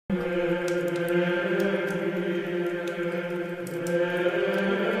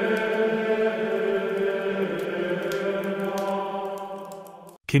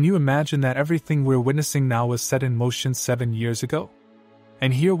Can you imagine that everything we're witnessing now was set in motion 7 years ago?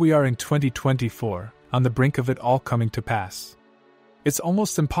 And here we are in 2024, on the brink of it all coming to pass. It's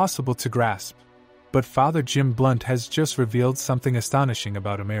almost impossible to grasp, but Father Jim Blount has just revealed something astonishing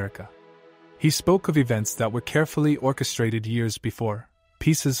about America. He spoke of events that were carefully orchestrated years before,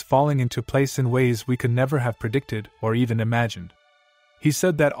 pieces falling into place in ways we could never have predicted or even imagined. He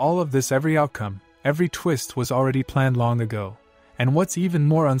said that all of this, every outcome, every twist was already planned long ago. And what's even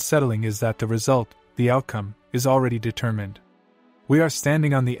more unsettling is that the result, the outcome, is already determined. We are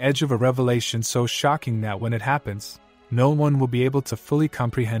standing on the edge of a revelation so shocking that when it happens, no one will be able to fully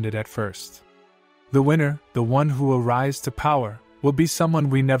comprehend it at first. The winner, the one who will rise to power, will be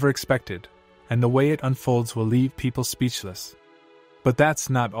someone we never expected, and the way it unfolds will leave people speechless. But that's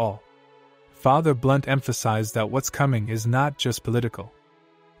not all. Father Blount emphasized that what's coming is not just political.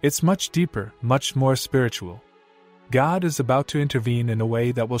 It's much deeper, much more spiritual. God is about to intervene in a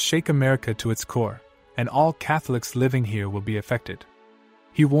way that will shake America to its core, and all Catholics living here will be affected.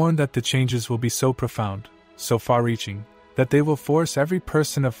 He warned that the changes will be so profound, so far-reaching, that they will force every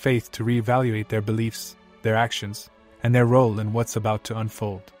person of faith to reevaluate their beliefs, their actions, and their role in what's about to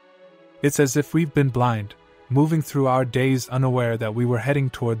unfold. It's as if we've been blind, moving through our days unaware that we were heading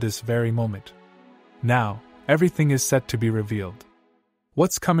toward this very moment. Now, everything is set to be revealed.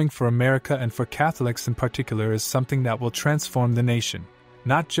 What's coming for America and for Catholics in particular is something that will transform the nation,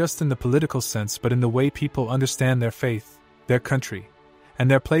 not just in the political sense but in the way people understand their faith, their country, and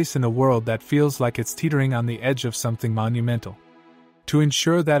their place in a world that feels like it's teetering on the edge of something monumental. To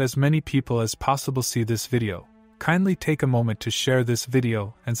ensure that as many people as possible see this video, kindly take a moment to share this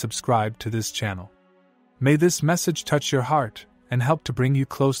video and subscribe to this channel. May this message touch your heart and help to bring you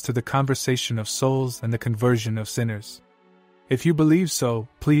close to the conversation of souls and the conversion of sinners. If you believe so,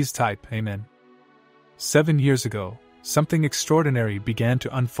 please type Amen. 7 years ago, something extraordinary began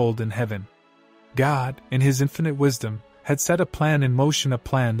to unfold in heaven. God, in His infinite wisdom, had set a plan in motion, a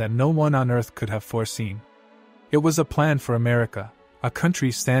plan that no one on earth could have foreseen. It was a plan for America, a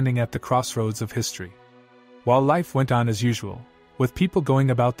country standing at the crossroads of history. While life went on as usual, with people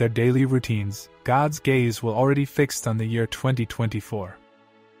going about their daily routines, God's gaze was already fixed on the year 2024.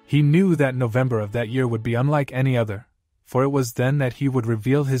 He knew that November of that year would be unlike any other, for it was then that He would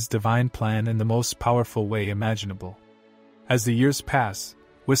reveal His divine plan in the most powerful way imaginable. As the years pass,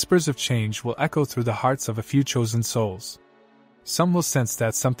 whispers of change will echo through the hearts of a few chosen souls. Some will sense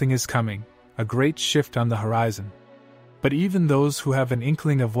that something is coming, a great shift on the horizon. But even those who have an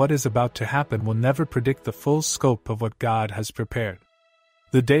inkling of what is about to happen will never predict the full scope of what God has prepared.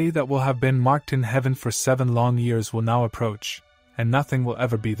 The day that will have been marked in heaven for 7 long years will now approach, and nothing will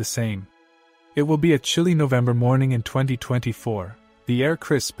ever be the same. It will be a chilly November morning in 2024, the air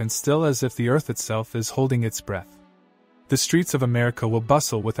crisp and still as if the earth itself is holding its breath. The streets of America will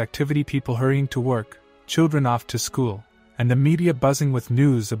bustle with activity, people hurrying to work, children off to school, and the media buzzing with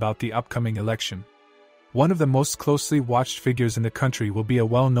news about the upcoming election. One of the most closely watched figures in the country will be a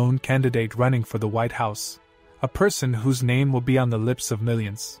well-known candidate running for the White House, a person whose name will be on the lips of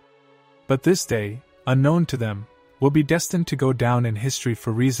millions. But this day, unknown to them, will be destined to go down in history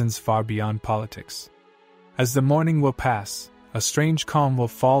for reasons far beyond politics. As the morning will pass, a strange calm will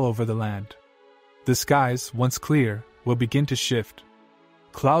fall over the land. The skies, once clear, will begin to shift.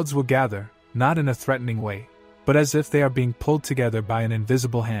 Clouds will gather, not in a threatening way, but as if they are being pulled together by an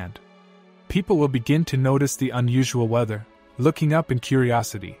invisible hand. People will begin to notice the unusual weather, looking up in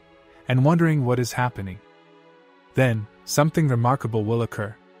curiosity, and wondering what is happening. Then, something remarkable will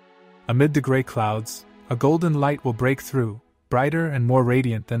occur. Amid the gray clouds, a golden light will break through, brighter and more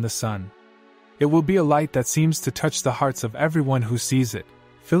radiant than the sun. It will be a light that seems to touch the hearts of everyone who sees it,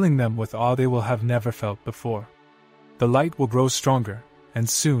 filling them with awe they will have never felt before. The light will grow stronger, and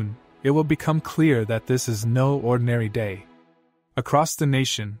soon, it will become clear that this is no ordinary day. Across the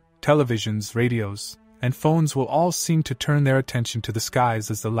nation, televisions, radios, and phones will all seem to turn their attention to the skies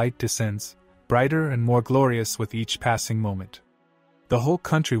as the light descends, brighter and more glorious with each passing moment. The whole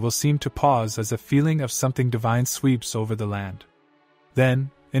country will seem to pause as a feeling of something divine sweeps over the land. Then,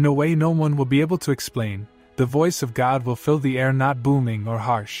 in a way no one will be able to explain, the voice of God will fill the air, not booming or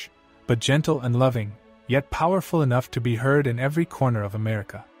harsh, but gentle and loving, yet powerful enough to be heard in every corner of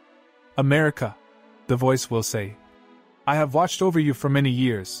America. America, the voice will say, I have watched over you for many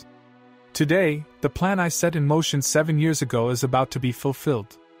years. Today, the plan I set in motion 7 years ago is about to be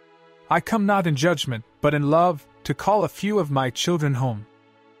fulfilled. I come not in judgment, but in love, to call a few of my children home.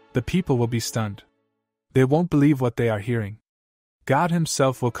 The people will be stunned. They won't believe what they are hearing. God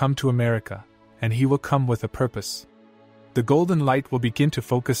Himself will come to America, and He will come with a purpose. The golden light will begin to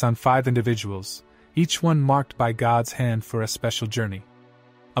focus on 5 individuals, each one marked by God's hand for a special journey.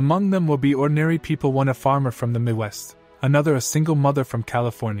 Among them will be ordinary people, one a farmer from the Midwest, another a single mother from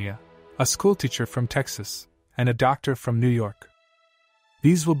California, a schoolteacher from Texas, and a doctor from New York.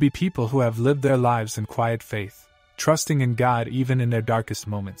 These will be people who have lived their lives in quiet faith, trusting in God even in their darkest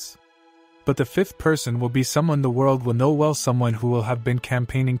moments. But the 5th person will be someone the world will know well, someone who will have been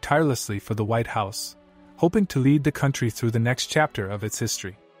campaigning tirelessly for the White House, hoping to lead the country through the next chapter of its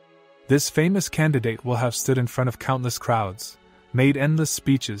history. This famous candidate will have stood in front of countless crowds, made endless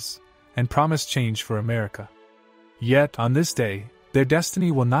speeches, and promised change for America. Yet, on this day, their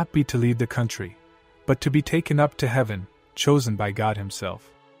destiny will not be to lead the country, but to be taken up to heaven, chosen by God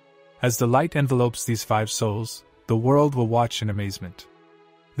Himself. As the light envelopes these 5 souls, the world will watch in amazement.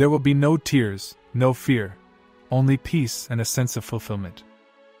 There will be no tears, no fear, only peace and a sense of fulfillment.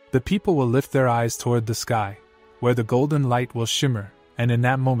 The people will lift their eyes toward the sky, where the golden light will shimmer, and in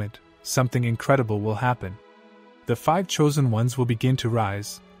that moment, something incredible will happen. The 5 chosen ones will begin to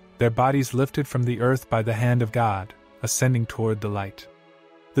rise, their bodies lifted from the earth by the hand of God, ascending toward the light.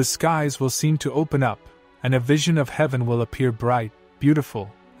 The skies will seem to open up, and a vision of heaven will appear bright,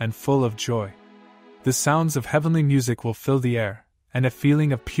 beautiful, and full of joy. The sounds of heavenly music will fill the air, and a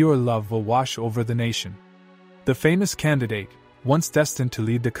feeling of pure love will wash over the nation. The famous candidate, once destined to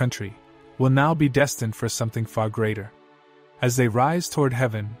lead the country, will now be destined for something far greater. As they rise toward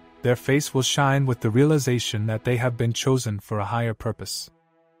heaven, their face will shine with the realization that they have been chosen for a higher purpose.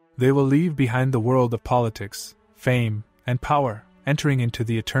 They will leave behind the world of politics, fame, and power, entering into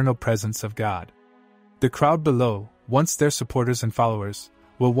the eternal presence of God. The crowd below, once their supporters and followers,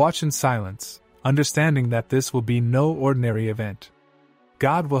 will watch in silence, understanding that this will be no ordinary event.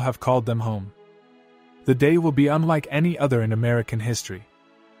 God will have called them home. The day will be unlike any other in American history.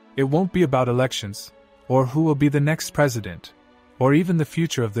 It won't be about elections, or who will be the next president, or even the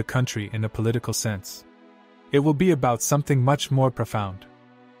future of the country in a political sense. It will be about something much more profound.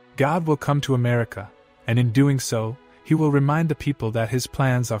 God will come to America, and in doing so, He will remind the people that His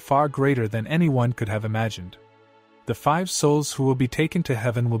plans are far greater than anyone could have imagined. The 5 souls who will be taken to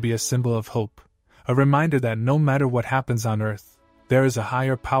heaven will be a symbol of hope, a reminder that no matter what happens on earth, there is a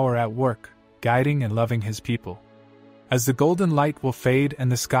higher power at work, guiding and loving His people. As the golden light will fade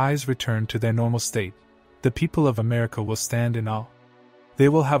and the skies return to their normal state, the people of America will stand in awe. They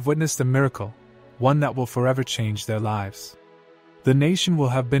will have witnessed a miracle, one that will forever change their lives. The nation will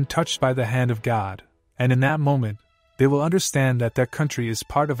have been touched by the hand of God, and in that moment, they will understand that their country is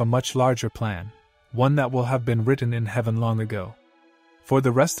part of a much larger plan, one that will have been written in heaven long ago. For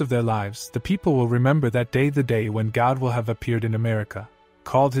the rest of their lives, the people will remember that day, the day when God will have appeared in America,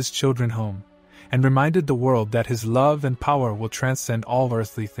 called His children home, and reminded the world that His love and power will transcend all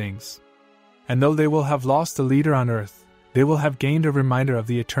earthly things. And though they will have lost a leader on earth, they will have gained a reminder of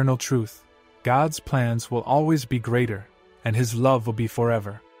the eternal truth. God's plans will always be greater, and His love will be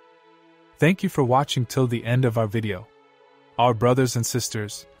forever. Thank you for watching till the end of our video. Our brothers and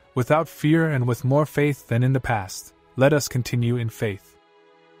sisters, without fear and with more faith than in the past, let us continue in faith.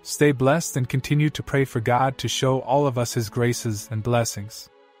 Stay blessed and continue to pray for God to show all of us His graces and blessings.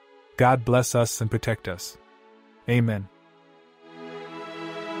 God bless us and protect us. Amen.